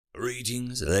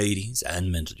Greetings, ladies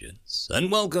and gentlemen,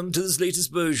 and welcome to this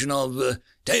latest version of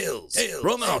Tales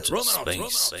from Outer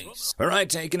Space, where I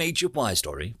take an HFY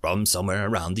story from somewhere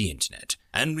around the internet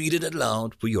and read it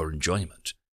aloud for your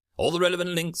enjoyment. All the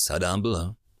relevant links are down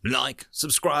below. Like,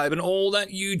 subscribe, and all that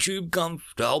YouTube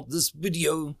comf to help this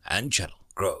video and channel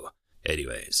grow.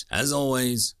 Anyways, as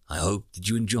always, I hope that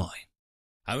you enjoy.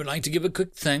 I would like to give a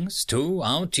quick thanks to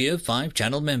our Tier 5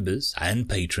 channel members and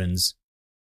patrons.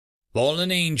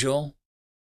 Fallen Angel,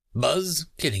 Buzz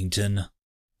Killington.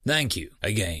 Thank you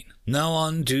again. Now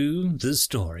on to the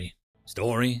story.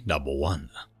 Story number 1.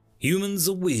 Humans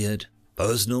Are Weird.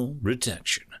 Personal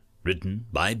Protection. Written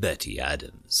by Betty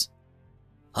Adams.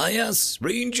 Yes,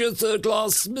 Ranger 3rd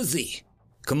Class Smithy.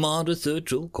 Commander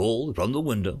Thurtrill called from the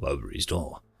window over his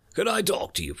door. Could I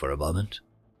talk to you for a moment?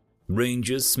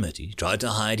 Ranger Smithy tried to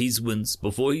hide his wince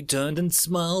before he turned and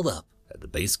smiled up at the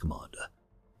base commander.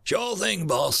 Sure thing,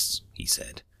 boss, he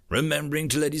said, remembering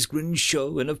to let his grin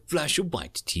show in a flash of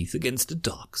white teeth against the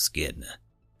dark skin.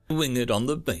 The winged on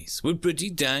the base were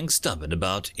pretty dang stubborn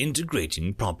about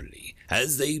integrating properly,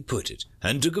 as they put it,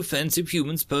 and took offense if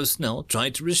humans personnel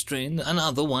tried to restrain and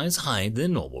otherwise hide their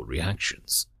normal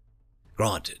reactions.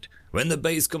 Granted, when the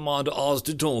base commander asked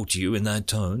to talk to you in that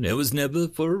tone, it was never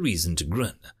for a reason to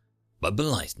grin, but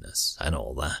politeness and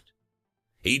all that.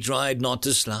 He tried not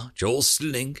to slouch or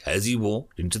slink as he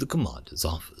walked into the commander's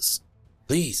office.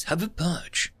 Please, have a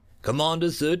perch, Commander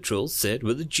Thurtrill said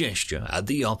with a gesture at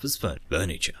the office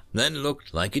furniture that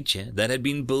looked like a chair that had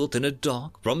been built in a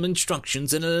dock from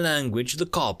instructions in a language the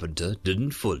carpenter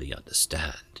didn't fully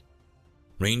understand.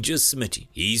 Ranger Smitty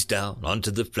eased down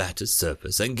onto the flattest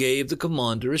surface and gave the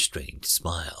commander a strained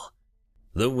smile.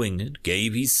 The winged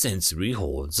gave his sensory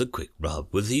horns a quick rub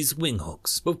with his wing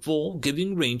hooks before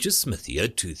giving Ranger Smithy a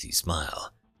toothy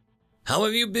smile. How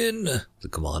have you been? The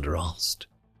commander asked.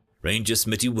 Ranger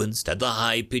Smitty winced at the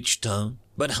high-pitched tone,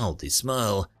 but held his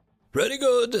smile. Pretty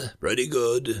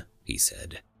good, he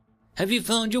said. Have you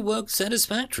found your work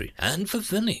satisfactory and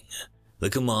fulfilling? The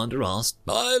commander asked.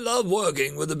 I love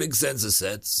working with the big sensor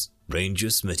sets, Ranger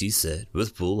Smitty said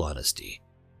with full honesty.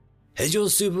 Is your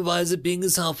supervisor being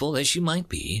as helpful as she might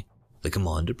be? The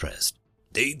commander pressed.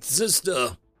 8th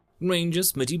sister. Ranger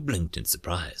Smitty blinked in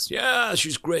surprise. Yeah,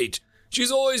 she's great.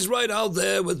 She's always right out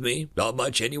there with me. Not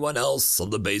much anyone else on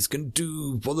the base can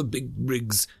do for the big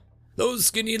rigs. Those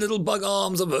skinny little bug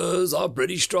arms of hers are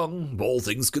pretty strong, all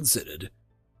things considered.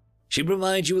 She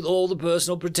provides you with all the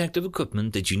personal protective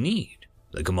equipment that you need,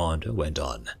 the commander went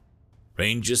on.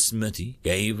 Ranger Smithy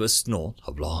gave a snort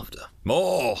of laughter.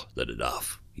 More than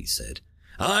enough, he said.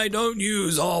 I don't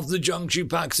use half the junk she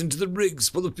packs into the rigs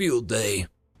for the field day.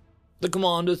 The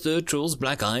Commander Thurtrill's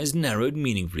black eyes narrowed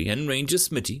meaningfully and Ranger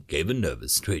Smitty gave a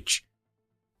nervous twitch.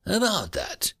 About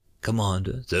that,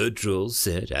 Commander Thurtrill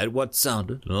said at what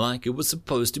sounded like it was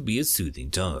supposed to be a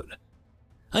soothing tone.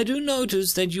 I do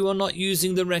notice that you are not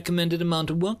using the recommended amount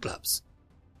of work gloves.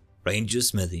 Ranger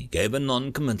Smithy gave a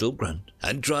non-committal grunt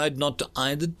and tried not to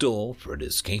eye the door for an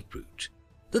escape route.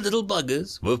 The little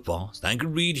buggers were fast and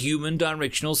could read human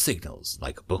directional signals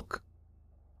like a book.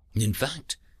 In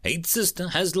fact, 8th Sister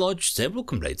has lodged several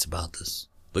complaints about this,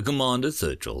 the Commander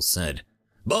Thurtrill said.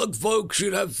 Bug folk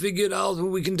should have figured out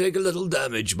we can take a little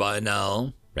damage by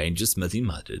now, Ranger Smithy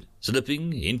muttered,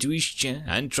 slipping into his chair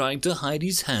and trying to hide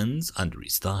his hands under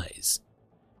his thighs.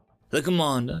 The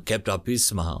commander kept up his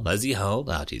smile as he held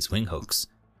out his wing hooks.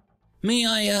 May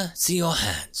I see your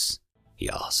hands? He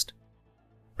asked.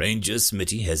 Ranger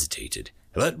Smitty hesitated,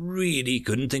 but really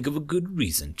couldn't think of a good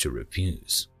reason to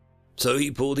refuse. So he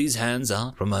pulled his hands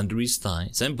out from under his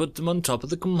thighs and put them on top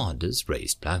of the commander's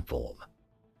raised platform.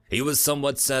 He was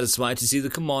somewhat satisfied to see the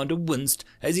commander winced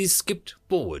as he skipped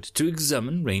forward to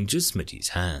examine Ranger Smitty's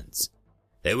hands.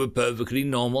 They were perfectly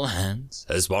normal hands,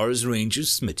 as far as Ranger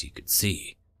Smitty could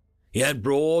see. He had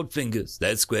broad fingers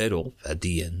that squared off at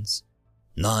the ends.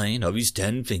 9 of his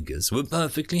 10 fingers were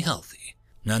perfectly healthy,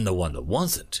 and the one that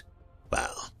wasn't,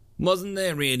 well, wasn't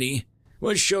there really,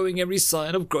 was showing every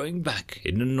sign of growing back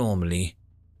into normally.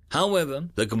 However,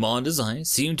 the commander's eyes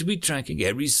seemed to be tracking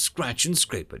every scratch and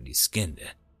scrape on his skin.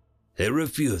 There were a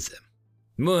few of them.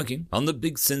 Working on the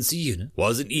big sensor unit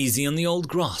wasn't easy on the old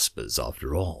graspers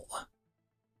after all.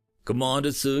 Commander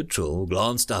Thurtrill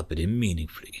glanced up at him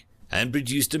meaningfully and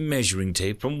produced a measuring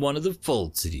tape from one of the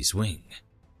folds in his wing.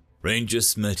 Ranger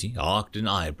Smitty arched an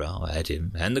eyebrow at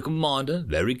him, and the commander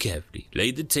very carefully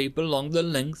laid the tape along the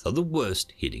length of the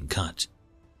worst hitting cut.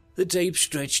 The tape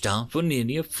stretched out for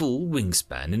nearly a full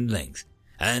wingspan in length,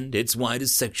 and its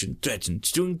widest section threatened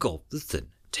to engulf the thin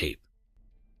tape.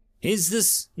 Is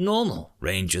this normal,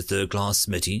 Ranger 3rd Class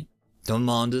Smitty?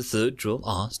 Commander Third Troll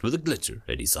asked with a glitter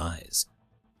in his eyes.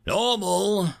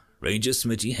 Normal, Ranger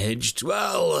Smitty hedged.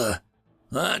 Well,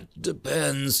 that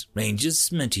depends, Ranger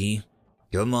Smitty,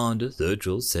 Commander Third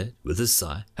Troll said with a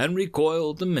sigh and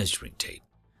recoiled the measuring tape.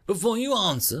 Before you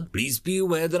answer, please be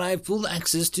aware that I have full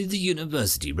access to the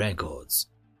university records.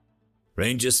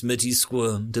 Ranger Smitty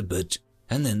squirmed a bit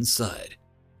and then sighed.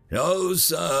 No,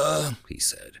 sir, he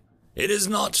said. It is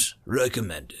not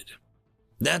recommended.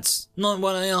 That's not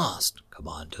what I asked,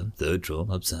 Commander Third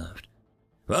Troll observed.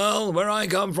 Well, where I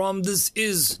come from, this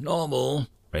is normal,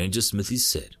 Ranger Smithy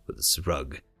said with a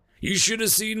shrug. You should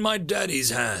have seen my daddy's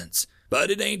hands,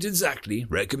 but it ain't exactly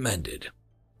recommended.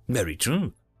 Very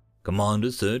true,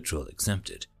 Commander Third Troll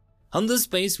accepted. On this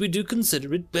base, we do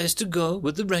consider it best to go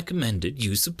with the recommended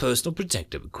use of personal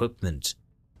protective equipment.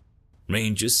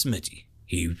 Ranger Smitty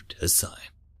heaved a sigh.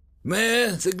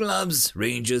 Wear the gloves,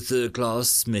 Ranger Third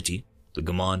Class Smitty, the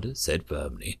commander said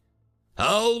firmly.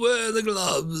 I'll wear the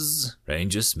gloves,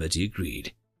 Ranger Smitty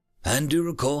agreed. And do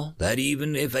recall that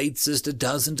even if Eighth Sister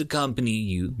doesn't accompany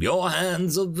you, your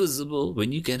hands are visible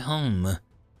when you get home,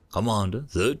 Commander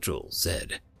Third Troll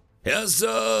said. Yes,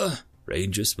 sir,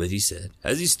 Ranger Smitty said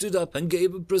as he stood up and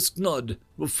gave a brisk nod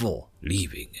before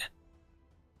leaving.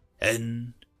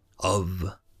 End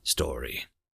of story.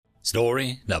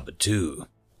 Story number 2.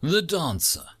 The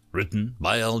Dancer, written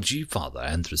by LG Father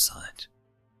Anthracite.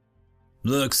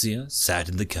 Luxia sat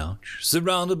in the couch,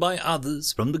 surrounded by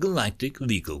others from the Galactic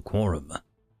Legal Quorum.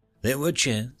 There were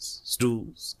chairs,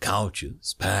 stools,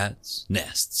 couches, pads,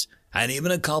 nests, and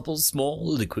even a couple small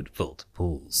liquid-filled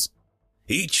pools.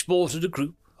 Each sported a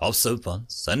group of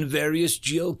sofas and various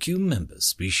GLQ member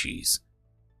species.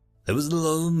 There was a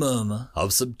low murmur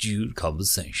of subdued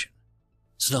conversation.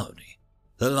 Slowly,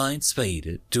 the lights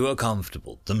faded to a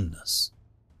comfortable dimness.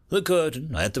 The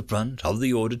curtain at the front of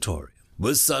the auditorium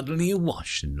was suddenly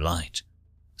awash in light.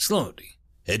 Slowly,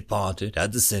 it parted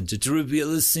at the center to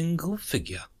reveal a single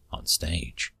figure on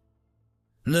stage.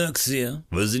 Luxia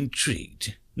was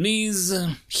intrigued. These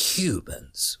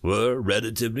humans were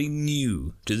relatively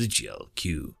new to the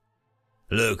GLQ.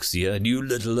 Luxia knew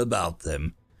little about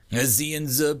them, as he and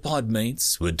their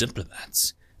podmates were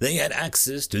diplomats. They had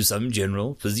access to some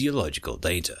general physiological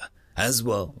data, as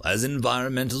well as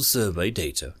environmental survey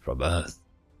data from Earth.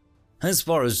 As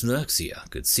far as Luxia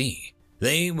could see,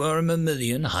 they were a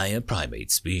mammalian higher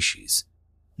primate species,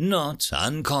 not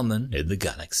uncommon in the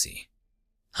galaxy.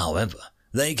 However,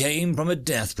 they came from a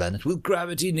death planet with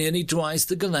gravity nearly twice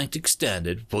the galactic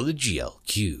standard for the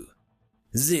GLQ.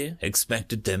 Zir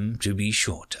expected them to be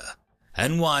shorter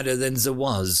and wider than Zir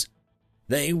was.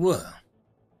 They were.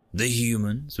 The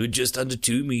humans were just under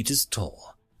 2 meters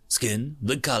tall, skin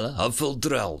the color of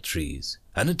Fuldrell trees,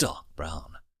 and a dark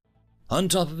brown. On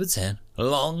top of its head,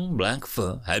 long black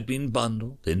fur had been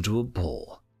bundled into a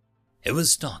ball. It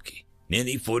was stocky,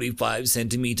 nearly 45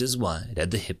 centimeters wide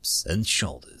at the hips and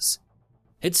shoulders.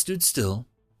 It stood still,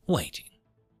 waiting.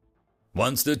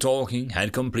 Once the talking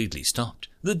had completely stopped,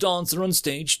 the dancer on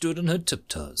stage stood on her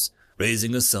tiptoes,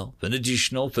 raising herself an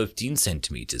additional 15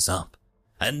 centimeters up,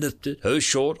 and lifted her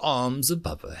short arms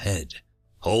above her head,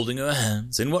 holding her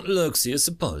hands in what Luxia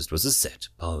supposed was a set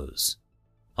pose.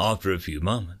 After a few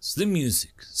moments, the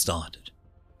music started.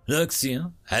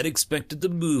 Luxia had expected the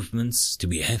movements to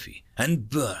be heavy and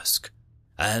brusque,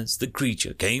 as the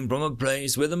creature came from a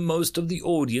place where the most of the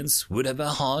audience would have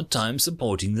a hard time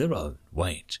supporting their own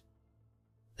weight.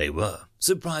 They were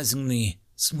surprisingly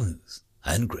smooth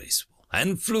and graceful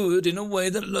and fluid in a way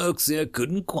that Luxia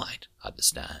couldn't quite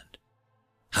understand.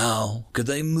 How could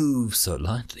they move so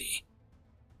lightly?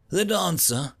 The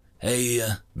dancer, a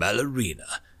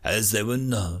ballerina, as they were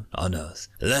known on Earth,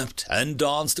 leapt and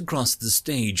danced across the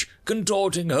stage,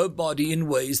 contorting her body in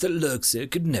ways that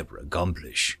Luxia could never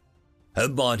accomplish. Her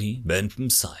body bent from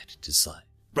side to side,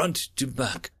 front to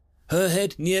back, her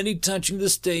head nearly touching the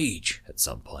stage at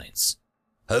some points.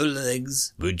 Her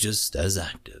legs were just as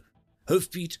active. Her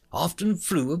feet often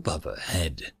flew above her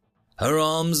head. Her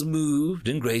arms moved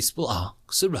in graceful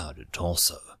arcs around her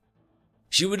torso.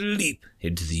 She would leap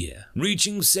into the air,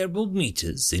 reaching several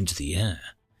meters into the air,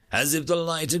 as if the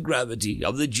lighter gravity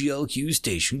of the GLQ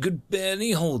station could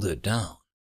barely hold her down.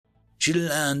 She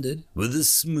landed with a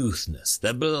smoothness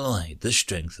that belied the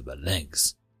strength of her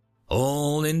legs,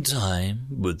 all in time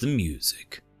with the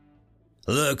music.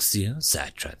 Luxia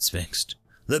sat transfixed,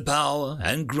 the power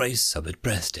and grace of it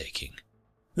breathtaking.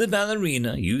 The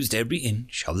ballerina used every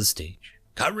inch of the stage,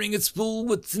 covering its full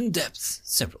width and depth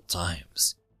several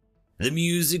times. The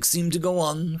music seemed to go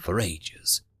on for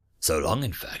ages, so long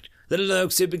in fact that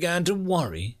Luxia began to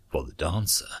worry for the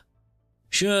dancer.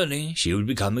 Surely she would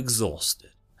become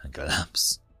exhausted and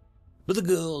collapse. but the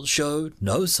girl showed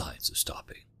no signs of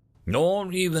stopping,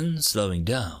 nor even slowing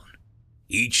down.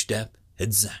 Each step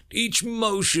exact, each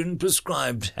motion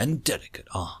prescribed and delicate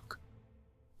arc.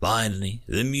 Finally,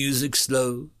 the music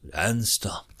slowed and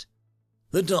stopped.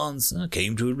 The dancer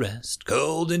came to a rest,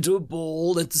 curled into a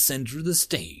ball at the center of the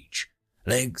stage,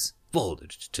 legs folded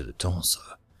to the torso,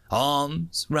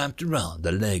 arms wrapped around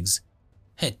the legs,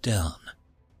 head down.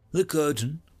 The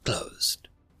curtain closed.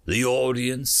 The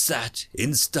audience sat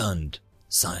in stunned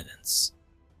silence.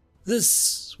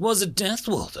 This was a Death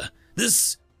Welder.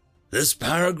 This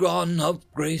paragon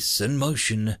of grace and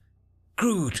motion,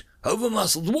 crude,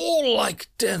 over-muscled, wall-like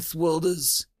Death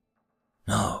Welders.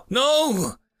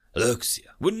 No!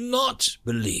 Luxia would not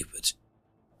believe it.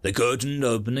 The curtain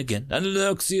opened again, and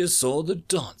Luxia saw the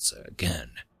dancer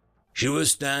again. She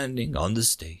was standing on the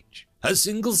stage, a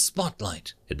single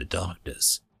spotlight in the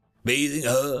darkness, bathing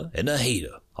her in a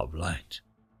halo of light.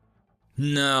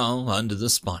 Now, under the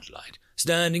spotlight,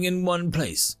 standing in one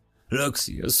place,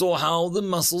 Luxia saw how the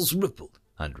muscles rippled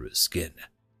under her skin,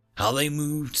 how they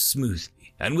moved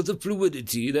smoothly and with a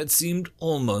fluidity that seemed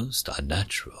almost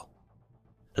unnatural.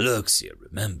 Luxia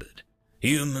remembered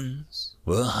humans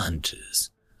were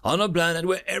hunters on a planet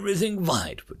where everything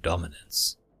vied for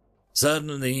dominance.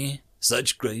 Suddenly,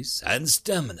 such grace and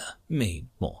stamina made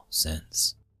more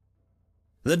sense.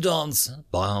 The dancer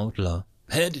bowed low,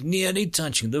 head nearly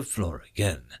touching the floor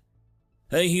again.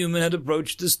 A human had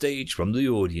approached the stage from the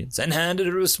audience and handed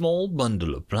her a small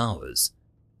bundle of flowers,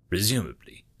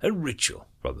 presumably a ritual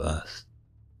from Earth.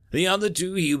 The other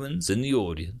two humans in the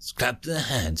audience clapped their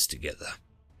hands together.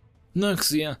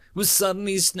 Luxia was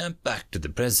suddenly snapped back to the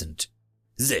present.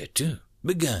 They, too,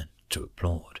 began to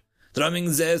applaud,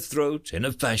 thrumming their throat in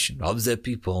a fashion of their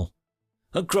people.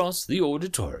 Across the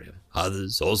auditorium,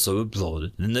 others also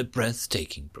applauded in their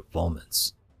breathtaking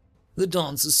performance. The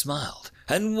dancer smiled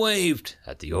and waved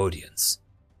at the audience.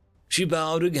 She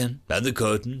bowed again, and the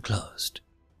curtain closed.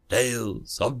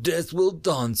 Tales of Deathworld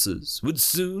dancers would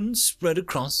soon spread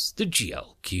across the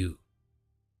GLQ.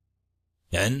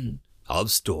 End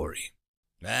of story.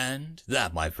 And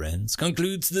that, my friends,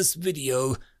 concludes this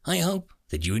video. I hope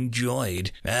that you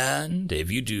enjoyed, and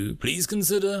if you do, please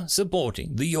consider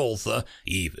supporting the author,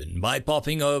 even by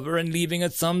popping over and leaving a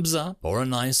thumbs up or a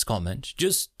nice comment,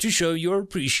 just to show your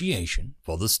appreciation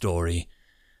for the story.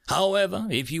 However,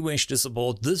 if you wish to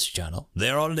support this channel,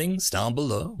 there are links down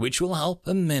below which will help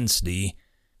immensely.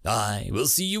 I will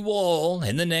see you all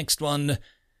in the next one,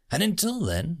 and until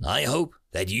then, I hope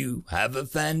that you have a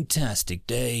fantastic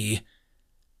day.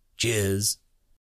 Cheers.